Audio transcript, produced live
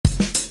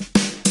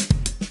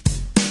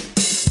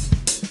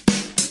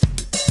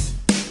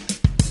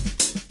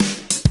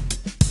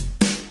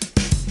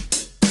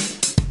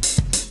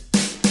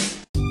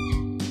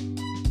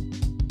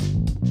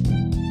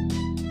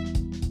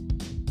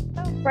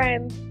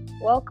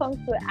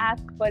Welcome to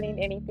Ask Funny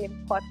Anything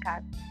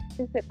podcast.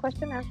 This is a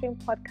question answering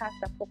podcast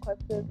that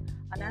focuses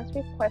on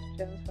answering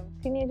questions from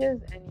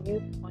teenagers and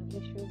youth on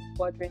issues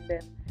bothering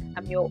them.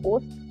 I'm your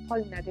host,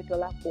 Paulina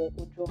Dedolapo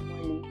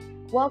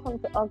Ojomole. Welcome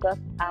to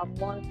August, our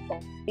month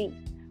of faith,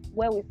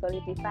 where we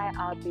solidify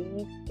our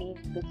belief in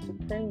the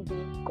supreme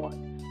being God,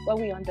 where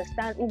we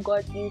understand who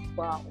God is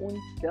for our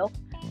own self,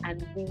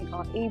 and we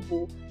are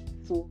able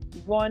to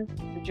run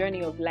the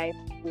journey of life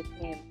with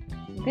Him.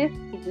 This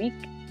week,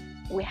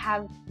 we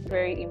have a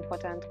very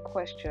important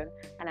question,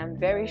 and I'm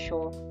very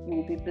sure you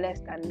will be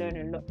blessed and learn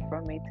a lot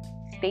from it.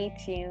 Stay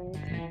tuned.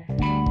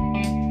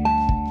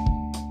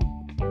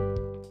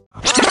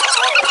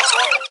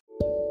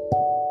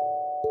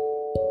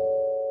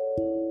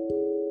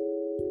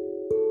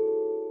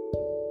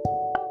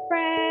 Hello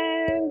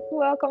friends,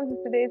 welcome to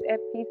today's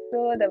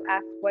episode of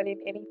Ask Funny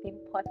Anything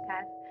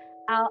podcast.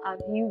 How have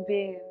you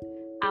been?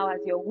 How has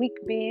your week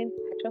been?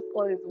 I trust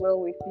all is well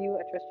with you.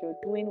 I trust you're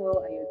doing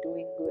well and you're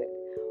doing good.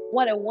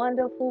 What a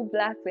wonderful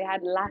blast we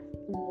had last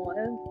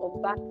month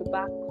of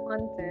back-to-back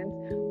content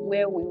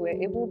where we were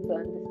able to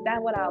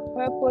understand what our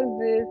purpose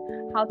is,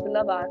 how to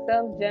love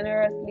ourselves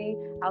generously,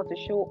 how to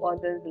show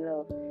others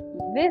love.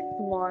 This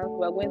month,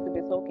 we're going to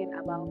be talking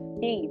about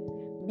faith,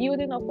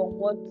 building up on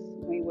what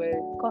we were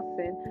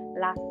discussing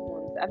last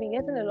month. I've been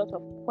getting a lot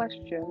of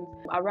questions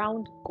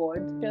around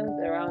God, questions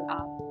around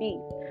our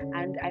faith,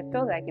 and I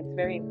felt like it's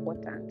very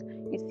important.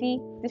 You see,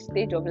 this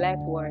stage of life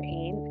we're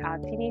in, our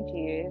teenage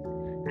years,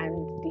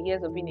 and the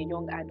years of being a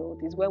young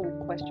adult is where we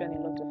question a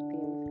lot of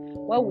things,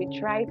 where we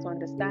try to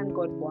understand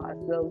God for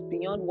ourselves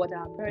beyond what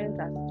our parents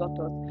have taught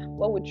us,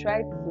 where we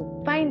try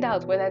to find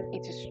out whether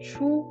it is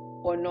true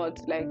or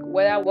not, like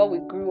whether what we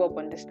grew up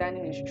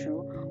understanding is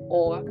true,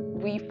 or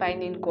we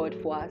finding God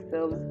for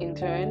ourselves, in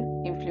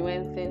turn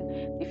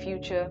influencing the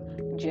future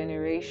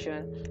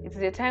generation. It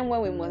is a time where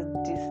we must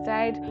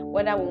decide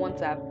whether we want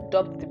to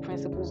adopt the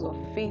principles of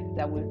faith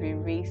that we've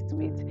been raised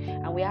with,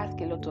 and we ask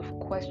a lot of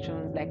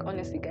questions. Like,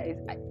 honestly guys,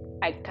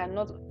 I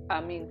cannot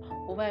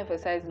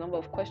overemphasize the number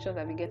of questions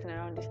I've been getting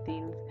around these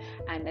things,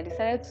 and I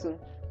decided to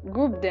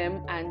group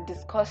them and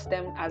discuss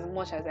them as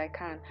much as I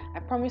can. I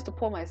promise to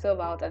pour myself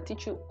out and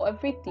teach you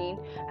everything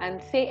and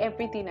say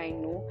everything I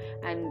know,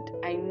 and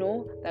I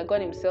know that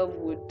God Himself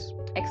would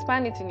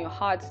expand it in your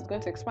heart. He's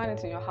going to expand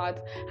it in your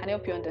heart and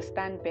help you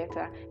understand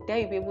better. Then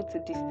you'll be able to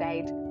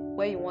decide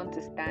where you want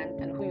to stand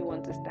and who you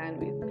want to stand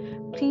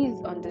with. Please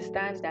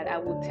understand that I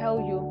will tell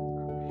you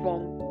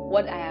from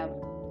what I have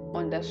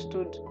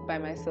understood by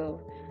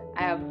myself.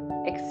 I have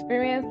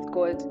experienced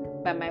God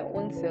by my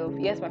own self.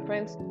 Yes, my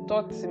parents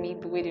taught me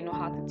the way they know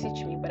how to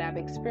teach me, but I've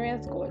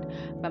experienced God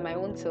by my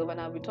own self, and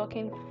I'll be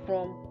talking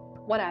from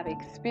what I've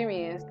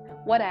experienced.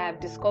 What I have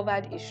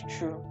discovered is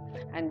true,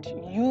 and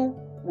you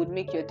would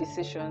make your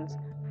decisions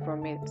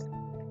from it.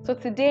 So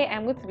today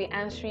I'm going to be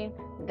answering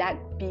that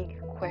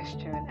big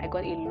question. I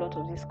got a lot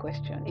of this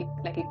question,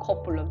 like a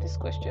couple of this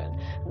question.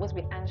 I'm going to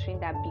be answering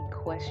that big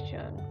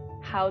question.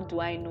 How do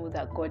I know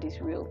that God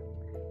is real?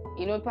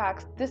 You know, people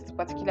ask this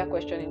particular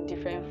question in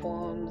different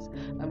forms.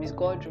 Is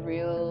God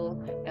real?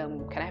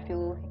 Can I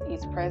feel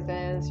His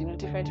presence?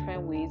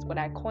 Different ways. But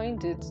I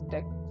coined it,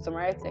 like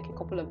summarized like a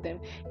couple of them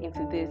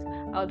into this.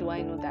 How do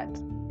I know that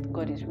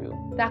God is real?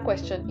 That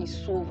question is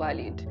so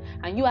valid.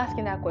 And you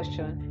asking that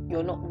question,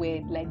 you're not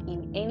weird. Like,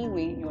 in any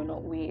way, you're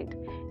not weird.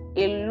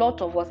 A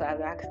lot of us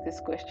have asked these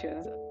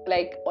questions.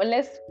 Like,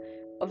 unless,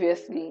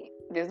 obviously,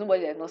 there's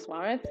nobody that's not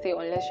smart. I want to say,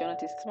 unless you're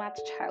not a smart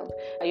child,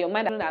 and your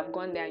mind would have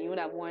gone there and you would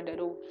have wondered,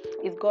 oh,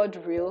 is God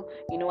real?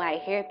 I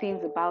hear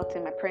things about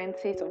Him. My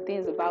parents say some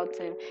things about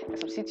Him.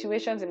 There's some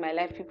situations in my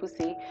life people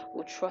say,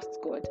 oh, trust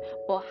God.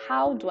 But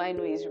how do I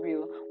know He's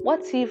real?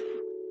 What if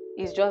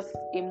it's just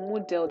a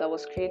model that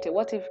was created?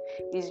 What if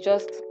it's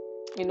just,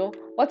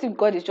 what if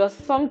God is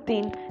just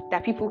something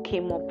that people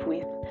came up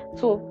with?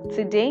 So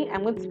today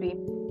I'm going to be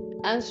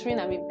answering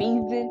and be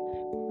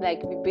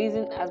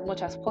basing as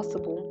much as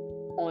possible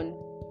on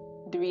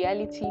the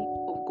reality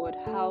of God,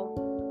 how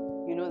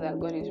you know that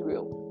God is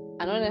real.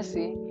 And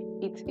honestly,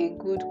 it's a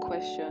good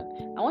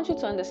question. I want you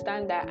to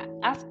understand that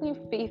asking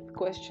faith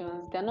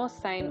questions, they're not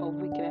sign of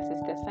weakness,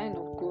 they're sign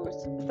of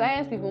growth.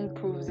 Science even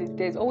proves it.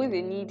 There's always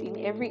a need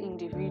in every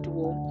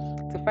individual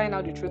to find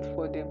out the truth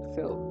for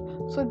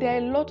themselves. So there are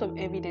a lot of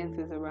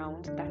evidences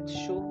around that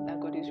show that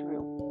God is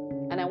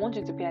real, and I want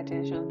you to pay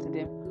attention to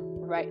them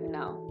right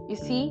now. You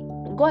see,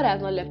 God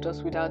has not left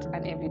us without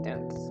an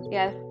evidence.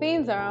 There are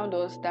things around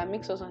us that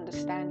makes us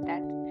understand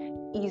that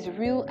He's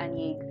real and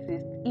He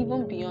exists,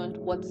 even beyond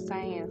what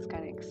science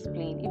can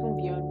explain, even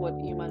beyond what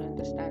human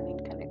understanding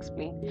can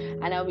explain.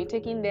 And I'll be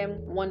taking them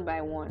one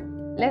by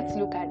one. Let's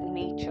look at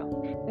nature.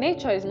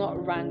 Nature is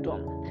not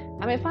random.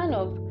 I'm a fan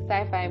of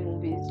sci-fi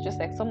movies, just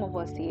like some of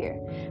us here,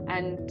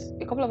 and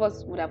a couple of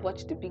us would have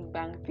watched The Big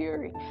Bang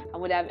Theory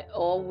and would have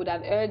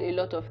heard a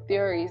lot of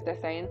theories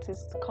that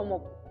scientists come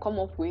up come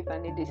up with,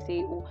 and then they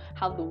say, oh,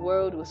 how the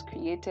world was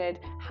created,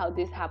 how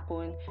this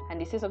happened, and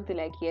they say something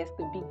like, yes,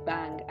 the Big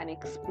Bang, an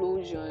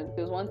explosion,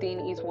 because one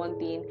thing is one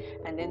thing,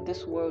 and then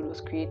this world was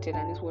created,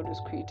 and this world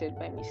was created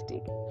by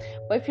mistake.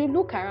 But if you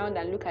look around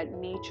and look at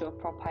nature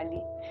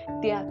properly,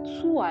 they are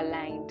too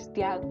aligned,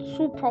 they are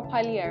too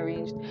properly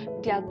arranged,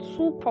 they are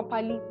too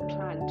properly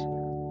planned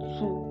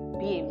to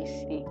be a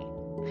mistake.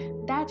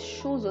 That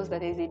shows us that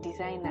there's a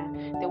designer.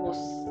 There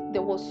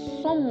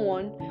was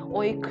someone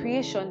or a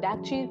creation that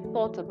actually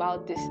thought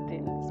about these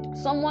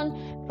things.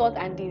 Someone thought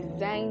and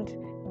designed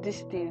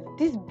these things.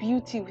 This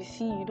beauty we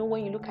see,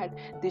 when you look at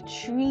the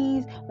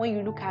trees, when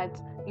you look at,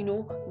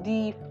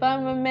 the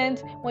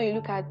firmament, when you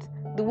look at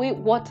the way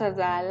waters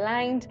are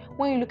aligned,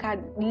 when you look at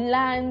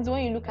lands,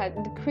 when you look at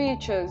the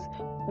creatures,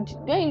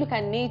 when you look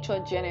at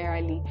nature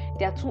generally,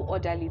 they are too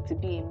orderly to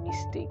be a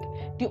mistake.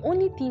 The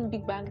only thing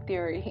Big Bang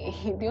Theory,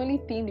 the only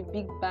thing the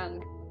Big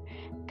Bang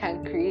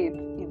can create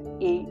is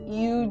a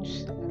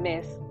huge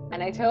mess.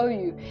 And I tell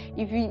you,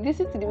 if you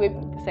listen to the way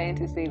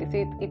scientists say, they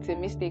say it's a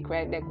mistake,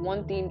 right? Like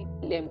one thing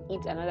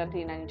eats another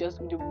thing and just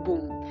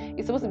boom.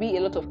 It's supposed to be a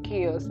lot of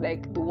chaos,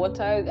 like the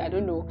water, I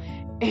don't know.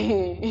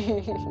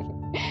 It's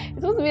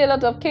supposed to be a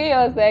lot of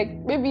chaos, like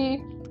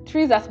maybe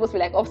trees are supposed to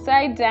be like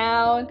upside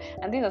down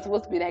and things are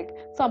supposed to be like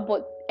some,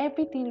 but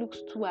everything looks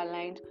too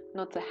aligned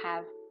not to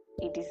have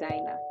a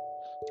designer.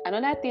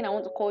 Another thing I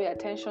want to call your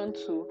attention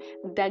to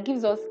that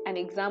gives us an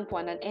example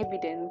and an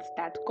evidence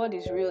that God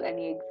is real and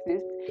He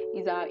exists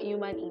is our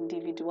human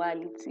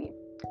individuality.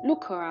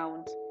 Look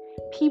around.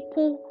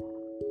 People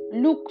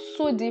look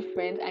so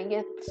different and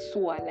yet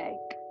so alike.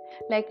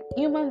 Like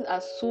humans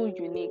are so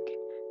unique.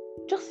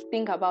 Just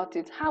think about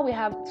it. How we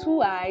have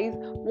 2 eyes,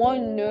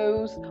 1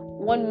 nose,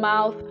 1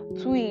 mouth,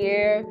 2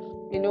 ears,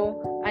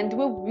 and the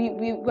way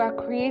we were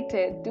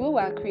created,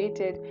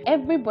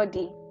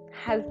 everybody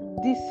has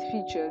these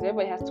features.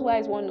 Everybody has 2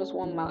 eyes, 1 nose,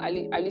 1 mouth.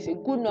 At least a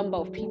good number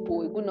of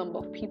people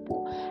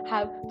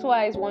have 2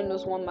 eyes, 1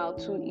 nose, 1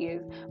 mouth, 2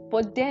 ears.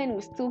 But then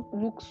we still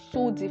look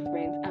so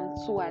different and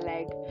so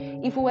alike.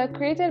 If we were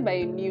created by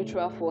a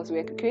neutral force,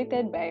 we were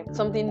created by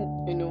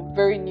something,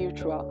 very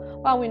neutral,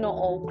 why are we not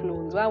all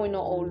clones? Why are we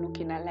not all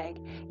looking alike?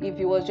 If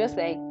it was just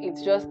like,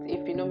 it's just a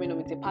phenomenon,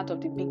 it's a part of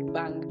the Big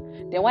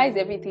Bang, then why is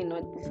everything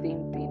not the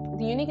same thing?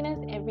 The uniqueness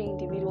every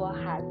individual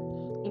has,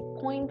 it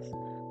points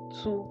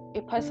to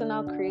a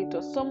personal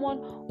creator, someone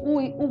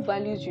who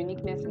values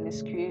uniqueness in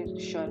his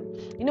creation.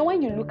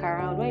 When you look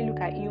around, when you look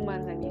at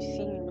humans and you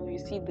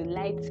see the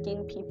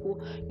light-skinned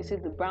people, you see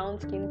the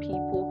brown-skinned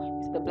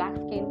people, you see the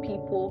black-skinned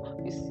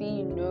people, you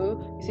see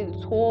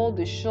the tall,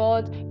 the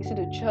short, you see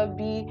the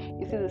chubby,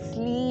 you see the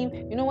slim,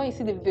 when you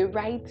see the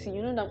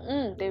variety,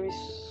 that there is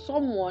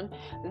someone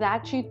that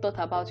actually thought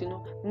about,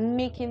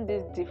 making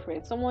this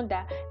different, someone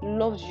that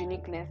loves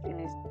uniqueness in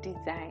his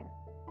design.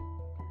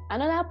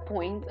 Another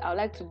point I would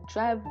like to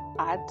drive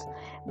at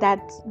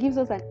that gives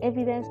us an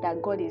evidence that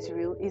God is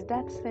real is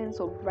that sense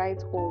of right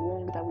or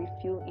wrong that we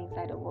feel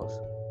inside of us.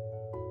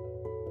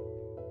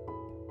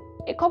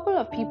 A couple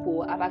of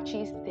people have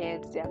actually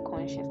seared their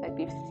conscience, like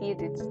they've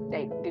seared it,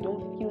 like they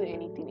don't feel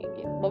anything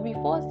again. But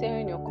before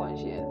searing your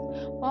conscience,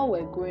 while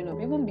we're growing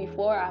up, even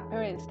before our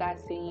parents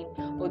start saying,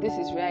 oh, this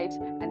is right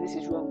and this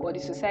is wrong, or the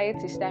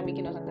society start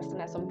making us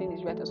understand that something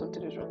is right or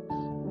something is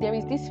wrong, there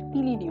is this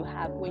feeling you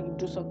have when you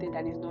do something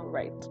that is not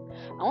right.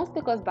 I want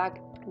to take us back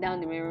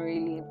down the memory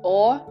lane,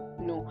 or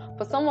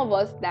for some of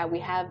us that we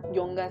have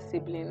younger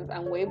siblings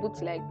and we're able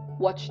to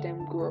watch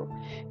them grow.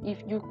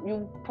 If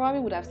you probably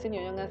would have seen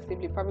your younger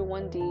sibling, probably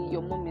one day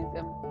your mom is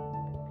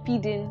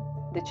feeding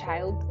the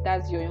child,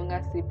 that's your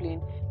younger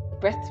sibling,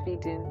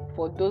 breastfeeding.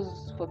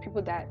 For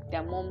people that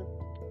their mom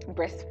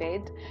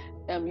breastfed,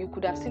 you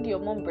could have seen your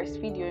mom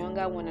breastfeed your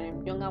younger one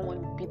and your younger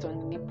one bit on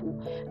the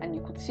nipple, and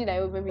you could see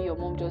that maybe your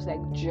mom just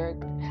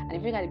jerked, and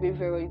if you look at the baby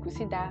very well, you could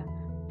see that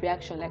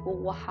reaction, like, oh,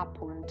 what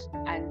happened?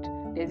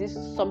 And there's this,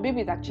 some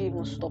babies actually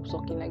even stop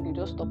sucking, like they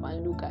just stop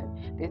and look,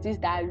 and there's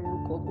that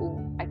look of,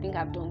 oh, I think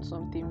I've done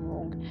something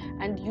wrong.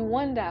 And you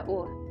wonder,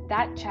 oh,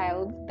 that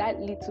child, that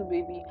little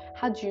baby,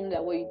 how do you know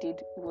that what you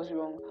did was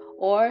wrong?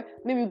 Or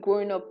maybe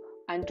growing up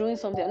and doing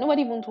something and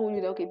nobody even told you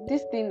that, okay,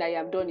 this thing that you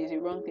have done is a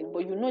wrong thing,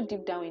 but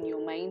deep down in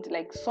your mind,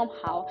 like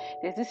somehow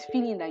there's this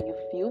feeling that you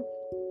feel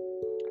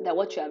that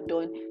what you have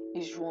done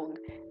is wrong.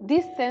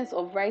 This sense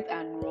of right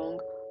and wrong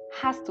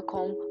has to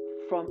come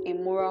from a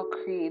moral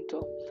creator.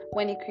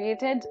 When he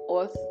created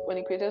us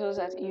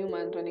as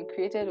humans, when he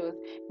created us,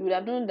 he would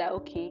have known that,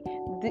 okay,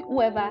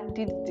 whoever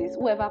did this,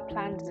 whoever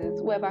planned this,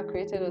 whoever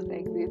created us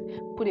like this,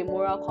 put a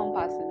moral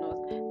compass in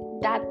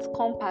us. That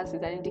compass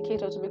is an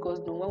indicator to make us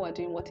know when we're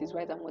doing what is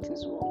right and what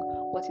is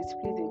wrong, what is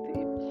pleasing to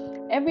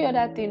him. Every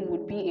other thing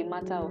would be a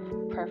matter of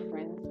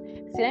preference.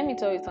 See, let me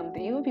tell you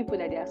something. Even people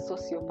that they are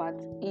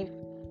sociopaths, if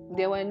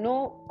there were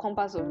no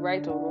compass of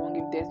right or wrong,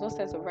 if there's no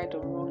sense of right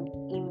or wrong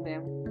in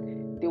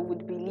them, they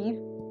would believe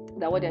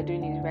that what they're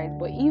doing is right.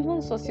 But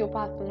even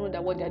sociopaths know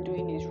that what they're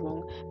doing is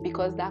wrong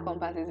because that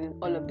compass is in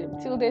all of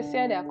them, till they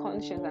sear their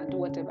conscience and do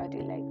whatever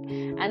they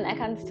like. And I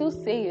can still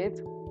say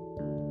it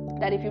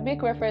that if you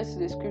make reference to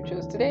the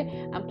scriptures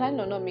today, I'm planning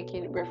on not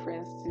making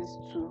references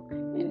to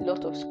a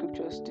lot of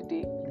scriptures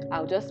today.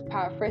 I'll just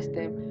paraphrase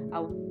them.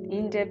 I'll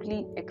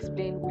in-depthly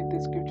explain with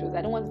the scriptures.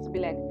 I don't want it to be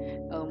like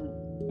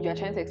you're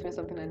trying to explain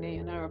something and then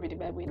you're not rubbing the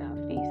Bible in our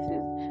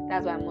faces.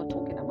 That's why I'm not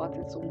talking about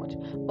it so much.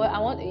 But I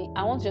want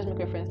to just make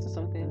reference to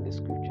something in the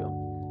scripture,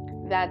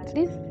 that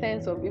this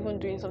sense of even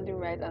doing something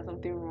right and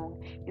something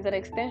wrong is an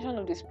extension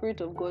of the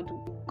Spirit of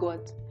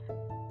God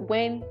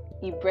when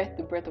He breathed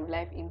the breath of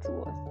life into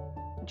us.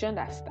 Do you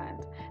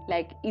understand?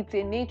 Like, it's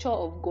a nature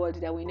of God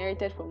that we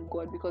inherited from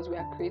God because we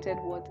are created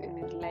in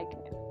His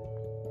likeness.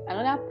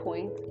 Another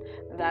point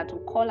that will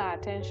call our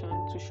attention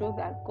to show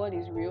that God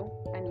is real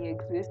and He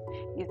exists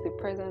is the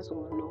presence of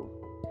love.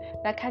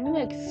 Now, can you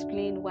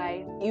explain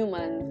why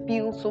humans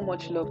feel so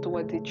much love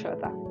towards each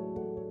other?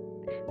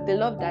 The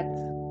love that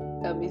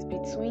is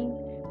between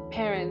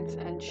parents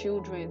and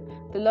children,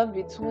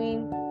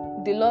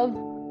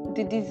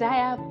 the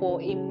desire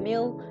for a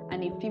male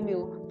and a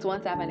female to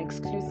want to have an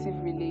exclusive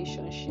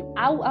relationship.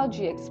 How do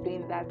you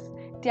explain that?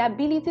 The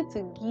ability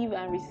to give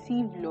and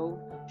receive love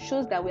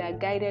shows that we are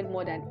guided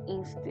more than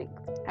instinct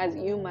as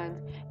humans.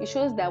 It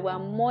shows that we are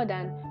more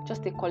than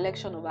just a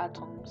collection of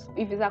atoms.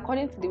 If it's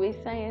according to the way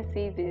science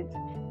says it,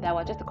 that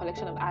we're just a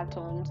collection of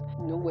atoms,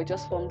 we're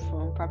just formed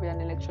from probably an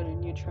electron, a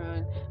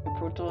neutron, a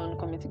proton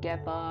coming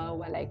together,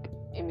 we're like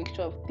a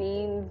mixture of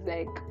things,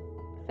 like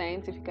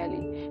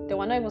scientifically, then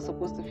we're not even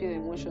supposed to feel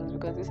emotions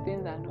because these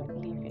things are not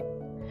living.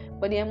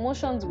 But the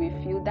emotions we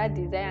feel, that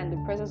desire and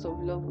the presence of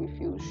love we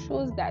feel,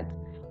 shows that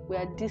we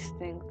are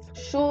distinct,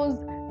 shows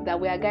that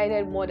we are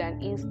guided more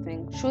than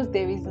instinct, shows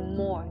there is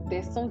more,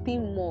 there's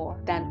something more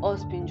than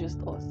us being just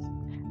us.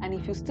 And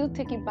if you still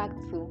take it back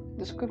to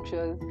the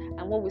scriptures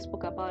and what we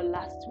spoke about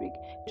last week,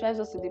 it drives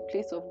us to the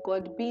place of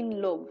God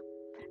being love.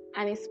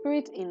 And His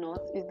Spirit in us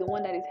is the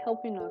one that is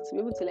helping us to be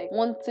able to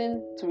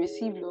wanting to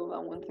receive love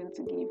and wanting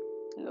to give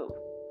love.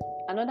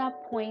 Another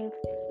point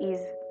is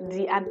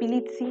the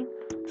ability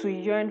to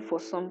yearn for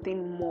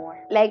something more.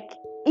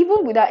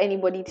 Even without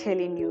anybody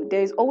telling you,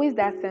 there is always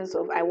that sense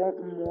of I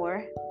want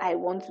more, I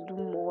want to do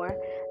more,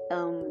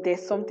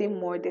 there's something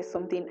more, there's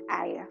something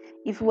higher.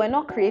 If we were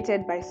not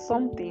created by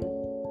something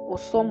or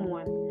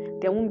someone,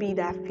 there won't be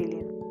that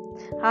feeling.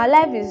 Our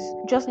life is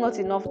just not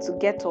enough to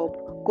get up,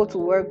 go to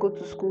work, go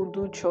to school,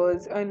 do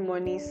chores, earn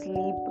money,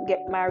 sleep,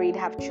 get married,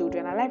 have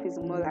children. Our life is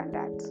more than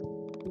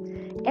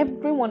that.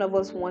 Every one of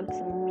us wants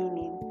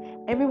meaning.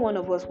 Every one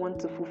of us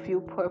wants to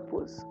fulfill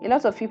purpose. A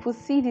lot of people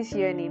see this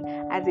yearning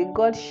as a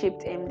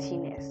God-shaped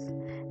emptiness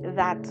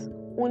that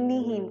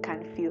only Him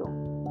can fill.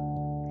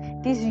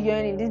 This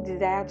yearning, this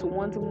desire to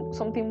want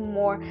something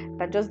more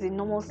than just the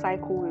normal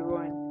cycle we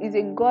run, is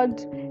a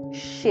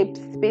God-shaped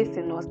space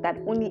in us that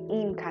only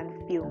Him can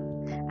fill.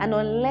 And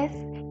unless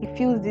He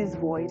fills this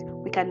void,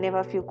 we can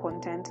never feel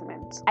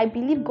contentment. I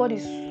believe God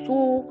is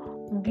so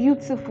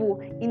beautiful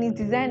in His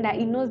design that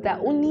He knows that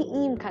only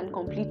Him can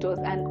complete us,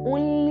 and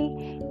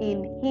only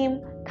in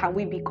Him can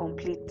we be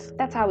complete.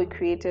 That's how He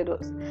created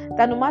us.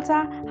 That no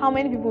matter how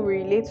many people we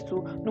relate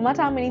to, no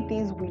matter how many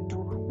things we do,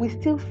 we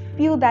still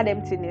feel that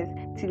emptiness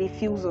till He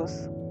fills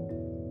us.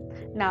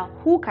 Now,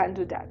 who can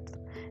do that?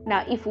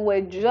 Now, if we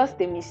were just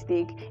a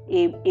mistake,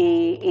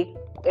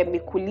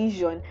 a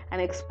collision, an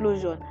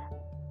explosion,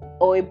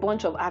 or a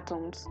bunch of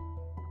atoms,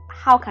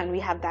 how can we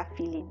have that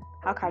feeling?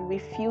 How can we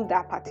feel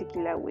that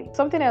particular way?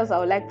 Something else I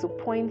would like to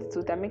point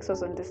to that makes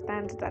us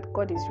understand that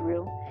God is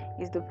real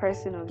is the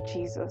person of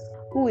Jesus.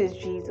 Who is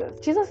Jesus?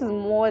 Jesus is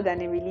more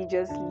than a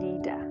religious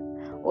leader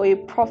or a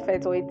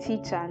prophet or a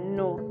teacher.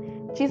 No.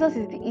 Jesus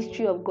is the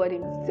history of God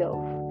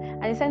Himself.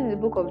 And He said in the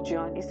book of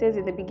John, it says,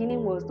 in the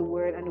beginning was the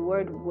Word, and the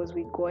Word was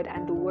with God,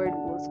 and the Word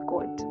was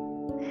God.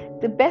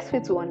 The best way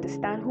to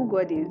understand who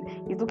God is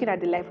looking at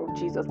the life of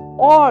Jesus.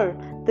 All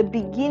the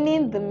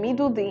beginning, the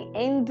middle, the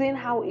ending,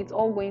 how it's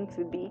all going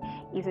to be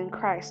is in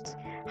Christ.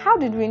 How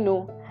did we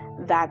know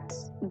that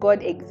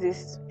God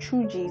exists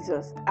through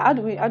Jesus? How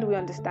do we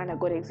understand that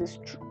God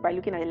exists by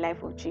looking at the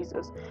life of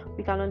Jesus?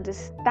 We can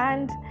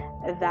understand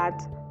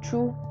that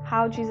through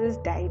how Jesus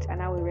died and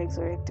how He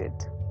resurrected.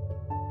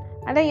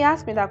 And then you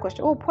ask me that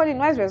question, Pauline,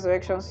 why is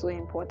resurrection so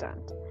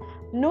important?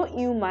 No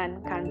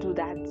human can do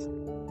that.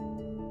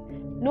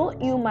 No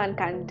human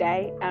can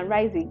die and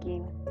rise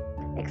again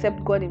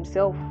except God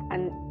Himself,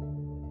 and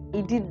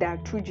He did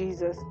that through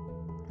Jesus.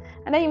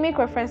 And then you make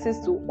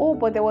references to,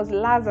 but there was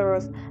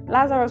Lazarus.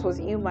 Lazarus was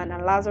human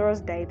and Lazarus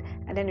died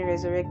and then he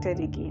resurrected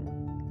again.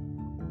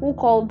 Who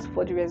called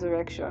for the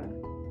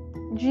resurrection?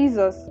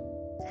 Jesus.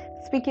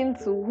 Speaking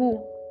to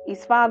who?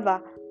 His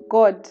Father,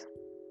 God.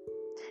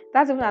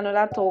 That's even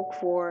another talk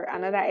for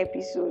another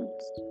episode.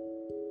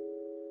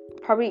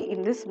 Probably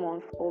in this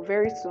month or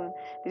very soon.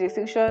 The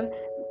distinction,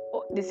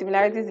 the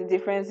similarities, the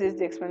differences,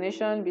 the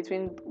explanation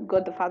between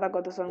God the Father,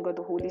 God the Son, God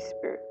the Holy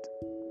Spirit.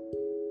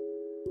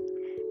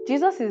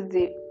 Jesus is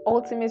the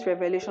ultimate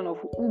revelation of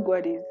who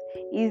God is.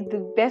 He is the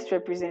best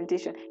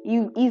representation. He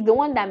is the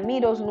one that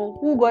made us know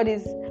who God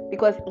is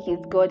because He is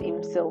God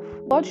Himself.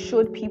 God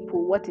showed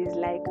people what He's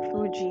like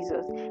through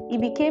Jesus. He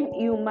became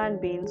human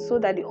being so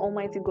that the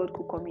Almighty God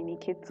could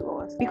communicate to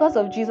us. Because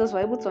of Jesus,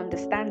 we're able to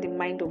understand the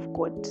mind of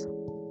God.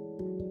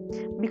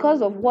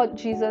 Because of what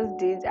Jesus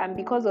did and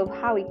because of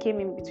how He came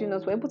in between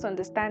us, we're able to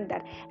understand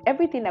that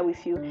everything that we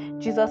feel,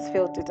 Jesus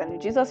felt it. And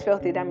if Jesus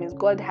felt it, that means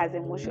God has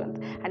emotions.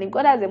 And if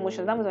God has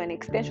emotions, that means we're an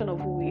extension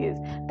of who He is.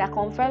 That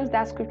confirms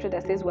that scripture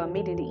that says we are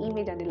made in the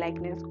image and the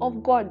likeness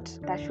of God.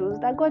 That shows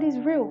that God is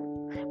real.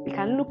 We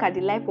can look at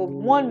the life of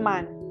one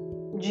man,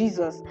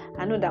 Jesus,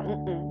 and know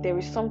that there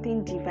is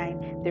something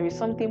divine. There is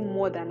something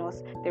more than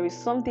us. There is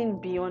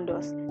something beyond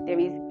us. There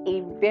is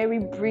a very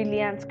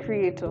brilliant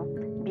creator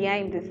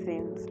behind the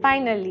scenes.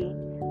 Finally,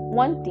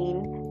 one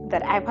thing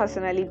that I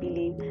personally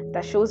believe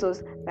that shows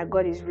us that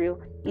God is real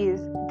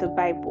is the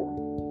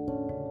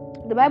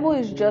Bible. The Bible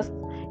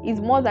is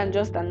more than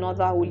just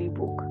another holy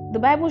book. The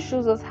Bible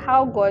shows us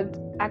how God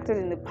acted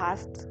in the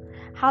past,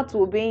 how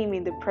to obey Him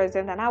in the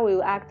present, and how He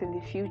will act in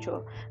the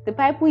future. The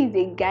Bible is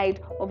a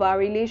guide of our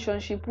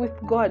relationship with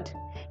God.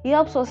 It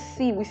helps us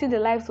we see the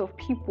lives of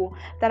people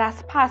that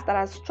has passed, that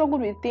has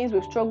struggled with things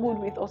we've struggled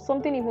with, or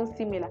something even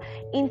similar.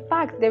 In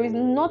fact, there is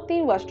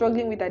nothing we're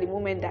struggling with at the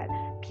moment that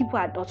people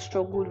had not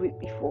struggled with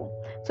before.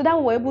 So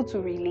that we're able to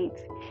relate.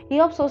 It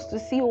helps us to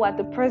see, at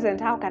the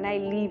present, how can I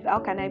live? How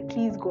can I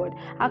please God?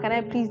 How can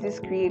I please this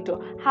Creator?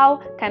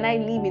 How can I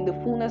live in the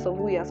fullness of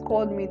who He has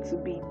called me to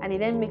be? And it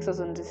then makes us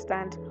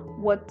understand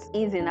what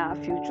is in our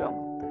future.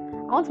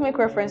 I want to make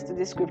reference to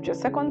this scripture,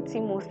 2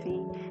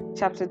 Timothy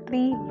chapter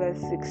 3, verse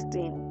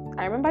 16.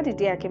 I remember the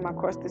day I came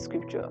across this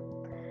scripture.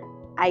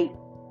 I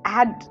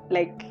had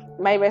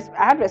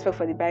respect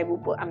for the Bible,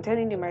 but I'm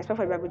telling you, my respect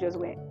for the Bible just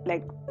went,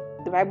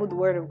 the Bible, the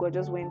Word of God,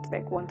 just went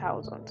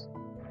 1,000.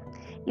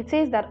 It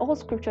says that all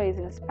scripture is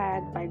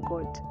inspired by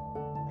God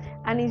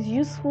and is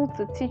useful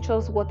to teach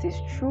us what is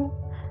true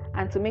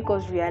and to make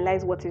us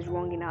realize what is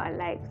wrong in our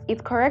lives.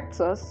 It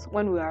corrects us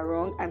when we are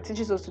wrong and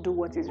teaches us to do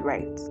what is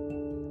right.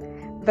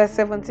 Verse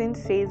 17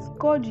 says,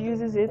 God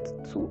uses it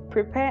to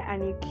prepare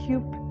and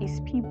equip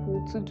His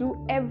people to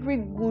do every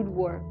good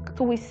work.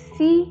 So we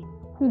see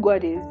who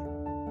God is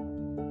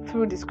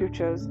through the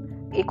scriptures.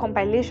 A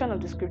compilation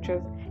of the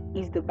scriptures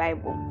is the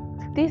Bible.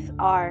 These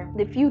are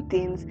the few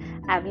things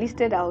I've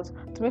listed out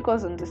to make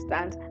us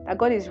understand that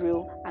God is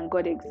real and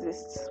God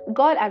exists.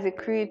 God as a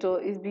creator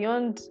is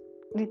beyond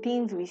the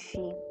things we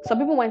see. Some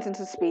people went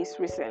into space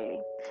recently.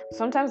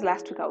 Sometimes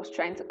last week I was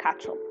trying to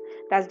catch up.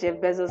 That's Jeff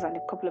Bezos and a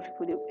couple of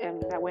people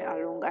that went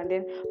along. And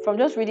then from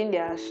just reading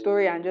their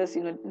story and just,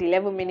 the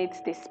 11 minutes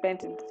they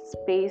spent in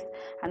space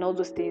and all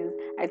those things,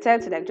 I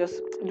decided to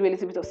just do a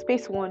little bit of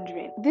space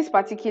wandering. This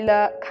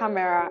particular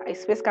camera, a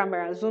space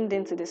camera, zoomed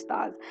into the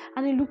stars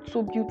and it looked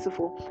so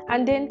beautiful.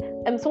 And then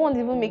someone's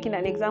even making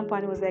an example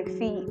and it was like,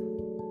 see,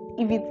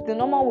 if it's the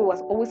normal way,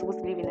 we're always supposed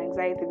to live in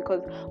anxiety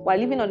because we're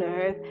living on an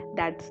earth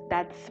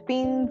that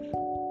spins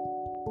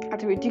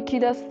at a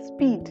ridiculous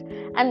speed.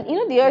 And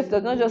the earth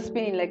does not just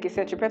spin in like a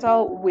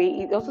centripetal way,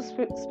 it also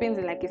spins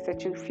in like a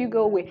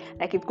centrifugal way,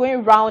 like it's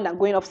going round and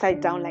going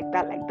upside down like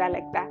that,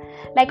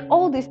 like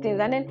all these things.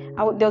 And then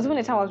there was even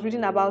a time I was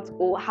reading about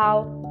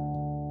how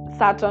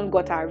Saturn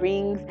got her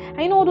rings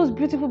and all those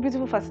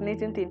beautiful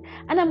fascinating things.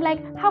 And I'm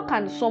like, how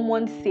can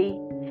someone say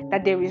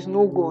that there is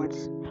no God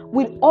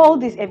with all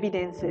these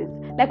evidences?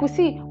 Like we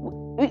see,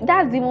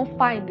 that's even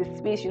fine, the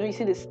space, you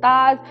see the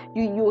stars,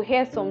 you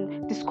hear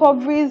some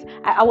discoveries.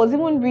 I was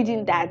even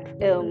reading that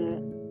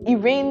it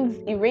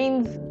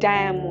rains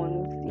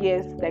diamonds.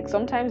 Yes, like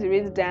sometimes it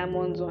rains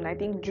diamonds on, I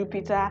think,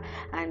 Jupiter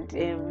and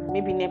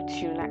maybe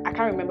Neptune. I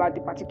can't remember the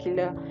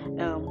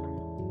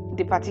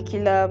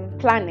particular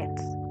planet.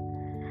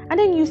 And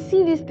then you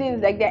see these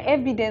things, like there are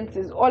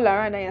evidences all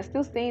around, and you're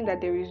still saying that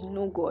there is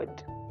no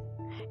God.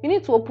 You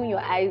need to open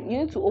your eyes. You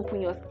need to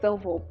open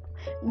yourself up.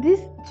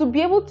 To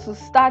be able to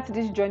start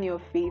this journey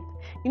of faith,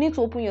 you need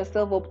to open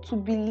yourself up to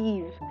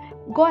believe.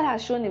 God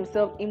has shown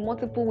Himself in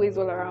multiple ways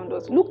all around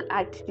us. Look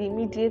at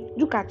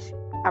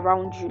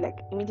around you, like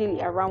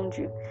immediately around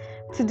you.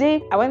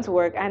 Today, I went to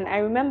work and I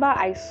remember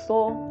I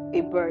saw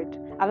a bird.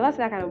 I've not seen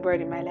that kind of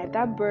bird in my life.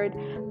 That bird,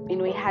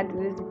 it had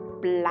this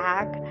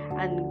black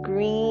and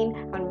green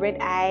and red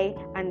eye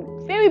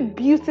and very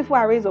beautiful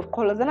arrays of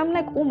colors. And I'm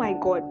like, oh my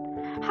God.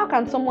 How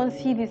can someone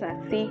see this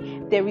and say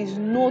there is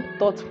no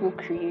thoughtful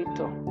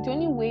creator? The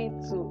only way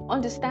to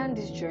understand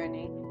this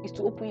journey is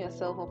to open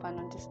yourself up and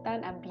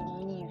understand and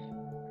believe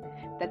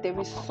that there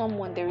is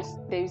someone, there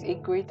is a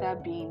greater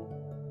being,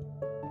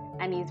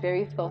 and He's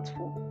very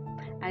thoughtful.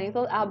 And He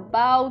thought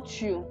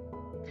about you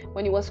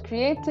when He was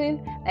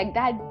creating, like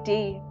that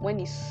day when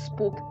He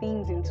spoke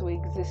things into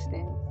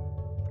existence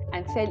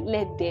and said,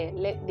 let there.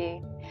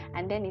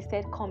 And then He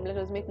said, come, let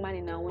us make man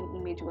in our own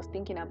image. He was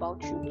thinking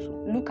about you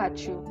too. Look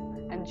at you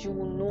and you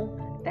will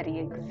know that He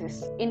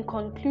exists. In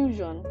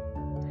conclusion,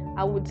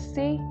 I would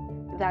say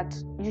that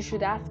you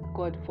should ask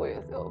God for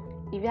yourself.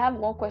 If you have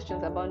more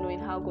questions about knowing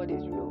how God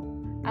is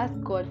real, Ask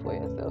God for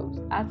yourselves.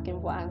 Ask Him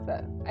for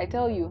answers. I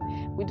tell you,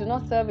 we do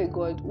not serve a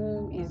God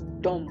who is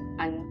dumb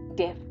and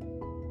deaf.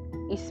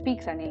 He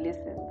speaks and He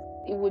listens.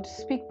 He would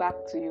speak back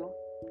to you.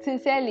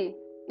 Sincerely,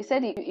 He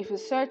said, if you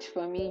search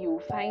for me, you will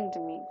find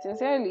me.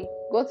 Sincerely,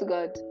 go to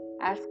God.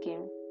 Ask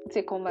Him. It's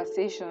a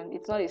conversation.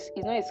 It's not a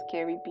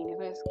scary being. It's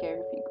not a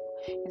scary figure.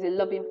 He's a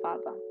loving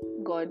Father.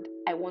 God,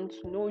 I want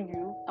to know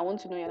you. I want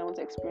to know you and I want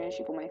to experience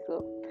you for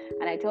myself.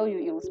 And I tell you,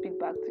 He will speak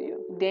back to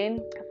you.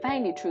 Then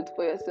find the truth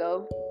for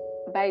yourself.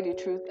 Buy the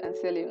truth and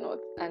sell it not.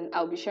 And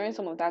I'll be sharing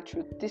some of that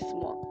truth this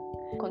month.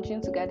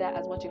 Continue to gather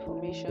as much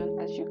information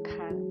as you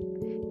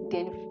can.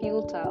 Then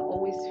filter.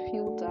 Always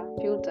filter.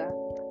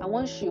 And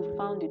once you've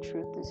found the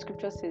truth, the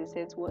scripture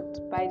says what?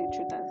 Buy the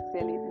truth and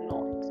sell it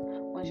not.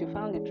 Once you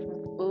found the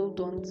truth, hold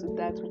on to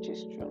that which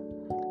is true.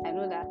 I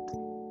know that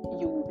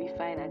you will be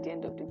fine at the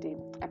end of the day.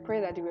 I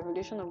pray that the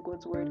revelation of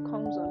God's word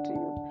comes unto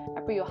you. I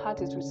pray your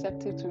heart is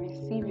receptive to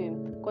receive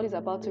Him. God is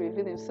about to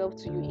reveal Himself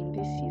to you in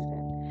this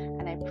season.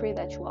 And I pray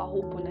that you are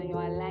open and you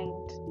are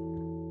aligned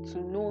to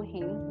know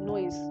Him, know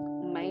His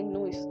mind,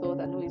 know His thought,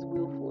 and know His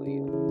will for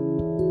you.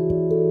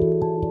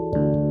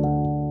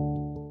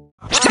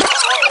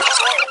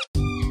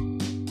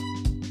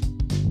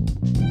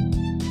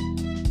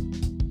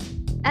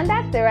 And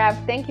that's the wrap.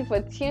 Thank you for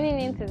tuning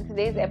in to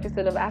today's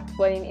episode of Ask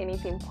What in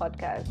Anything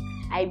podcast.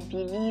 I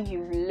believe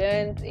you've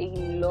learned a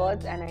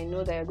lot and I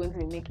know that you're going to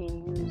be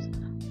making use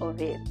of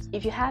it.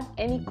 If you have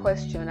any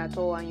question at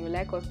all and you'd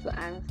like us to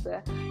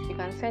answer, you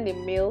can send a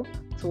mail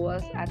to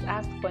us at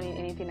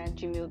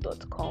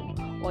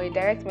askpaullineanything@gmail.com or a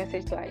direct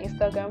message to our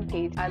Instagram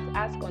page at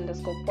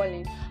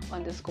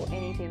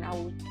ask_Pauline_anything. I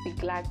would be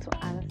glad to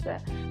answer.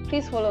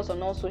 Please follow us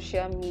on all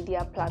social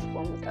media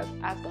platforms as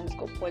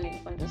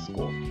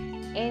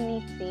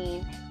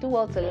ask_Pauline_anything. Do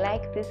well to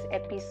like this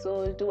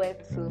episode. Do well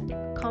to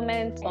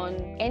comment on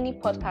any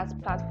podcast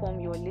platform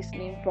you're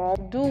listening from.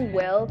 Do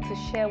well to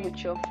share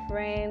with your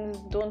friends.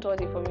 Don't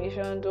hoard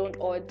information. Don't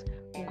hoard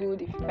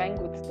good. If you find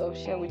good stuff,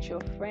 share with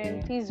your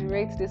friends. Please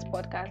rate this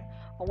podcast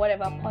on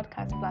whatever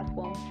podcast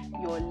platform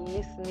you're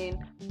listening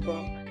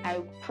from.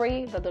 I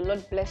pray that the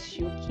Lord bless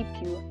you, keep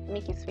you,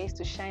 make His face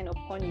to shine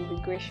upon you, be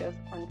gracious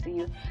unto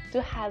you. Do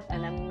have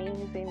an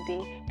amazing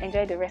day.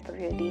 Enjoy the rest of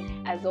your day.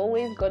 As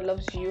always, God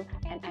loves you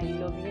and I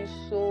love you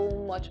so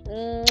much.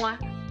 Mwah.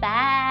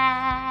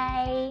 Bye.